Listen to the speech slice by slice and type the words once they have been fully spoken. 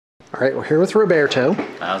All right, we're here with Roberto.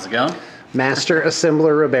 How's it going? Master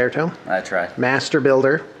assembler Roberto. I try. Master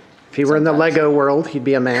builder. If he were in the Lego world, he'd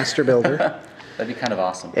be a master builder. That'd be kind of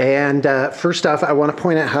awesome. And first off, I want to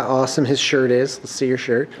point out how awesome his shirt is. Let's see your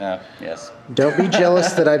shirt. Yes. Don't be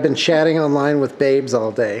jealous that I've been chatting online with babes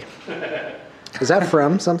all day. Is that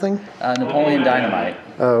from something? Napoleon Dynamite.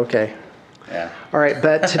 Oh, okay. Yeah. All right,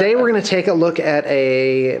 but today we're going to take a look at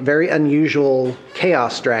a very unusual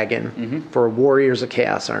Chaos Dragon for Warriors of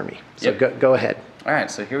Chaos Army. So go ahead. All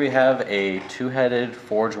right, so here we have a two-headed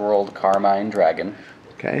Forge World Carmine Dragon.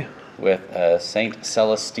 Okay. With a Saint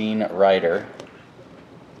Celestine Rider.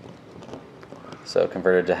 So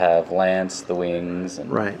converted to have lance, the wings.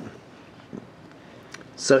 And right.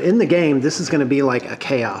 So in the game, this is going to be like a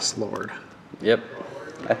Chaos Lord. Yep,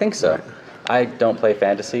 I think so. Right. I don't play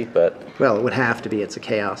fantasy, but... Well, it would have to be. It's a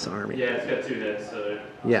Chaos Army. Yeah, it's got two heads, so...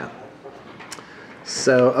 Yeah.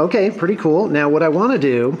 So, okay, pretty cool. Now, what I want to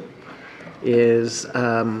do is...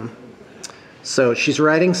 so she's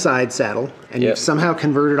riding side saddle, and you've somehow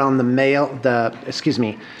converted on the metal,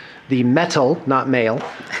 not male,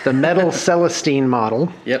 the metal Celestine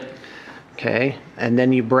model. Yep. Okay, and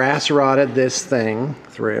then you brass rodded this thing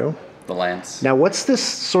through. The lance. Now, what's this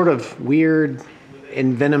sort of weird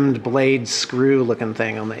envenomed blade screw looking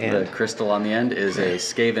thing on the end? The crystal on the end is a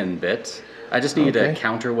Skaven bit. I just needed a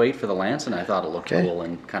counterweight for the lance, and I thought it looked cool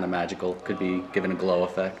and kind of magical. Could be given a glow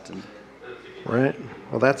effect. And... Right.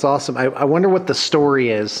 Well, that's awesome. I wonder what the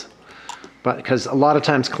story is, but because a lot of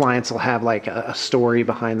times clients will have like a story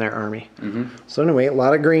behind their army. So anyway, a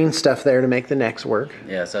lot of green stuff there to make the necks work.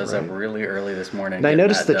 Yeah, so I was up really early this morning. And I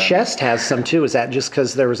noticed the chest has some too. Is that just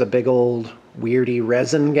because there was a big old weirdy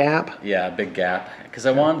resin gap? Yeah, a big gap. Because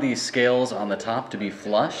I wanted these scales on the top to be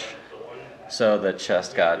flush, so the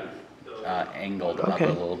chest got angled up a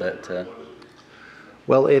little bit.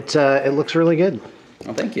 Well, it looks really good.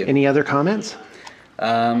 Well, thank you. Any other comments?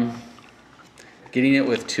 Getting it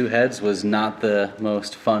with two heads was not the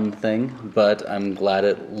most fun thing, but I'm glad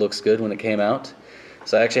it looks good when it came out.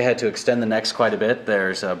 So I actually had to extend the necks quite a bit.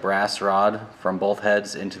 There's a brass rod from both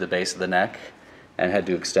heads into the base of the neck, and had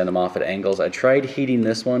to extend them off at angles. I tried heating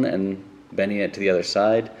this one and bending it to the other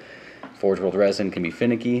side. Forge World resin can be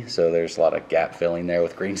finicky, so there's a lot of gap filling there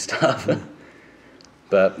with green stuff.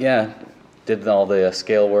 But yeah, did all the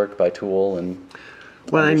scale work by tool and...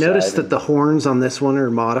 Well, I noticed that the horns on this one are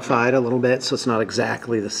modified a little bit, so it's not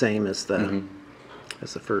exactly the same as the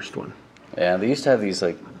first one. Yeah, they used to have these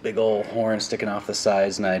like big old horns sticking off the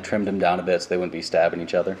sides, and I trimmed them down a bit so they wouldn't be stabbing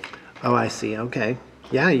each other. Oh, I see. Okay.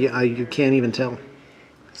 Yeah, you can't even tell.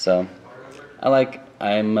 So,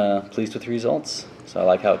 I'm pleased with the results. So I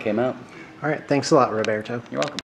like how it came out. All right. Thanks a lot, Roberto. You're welcome.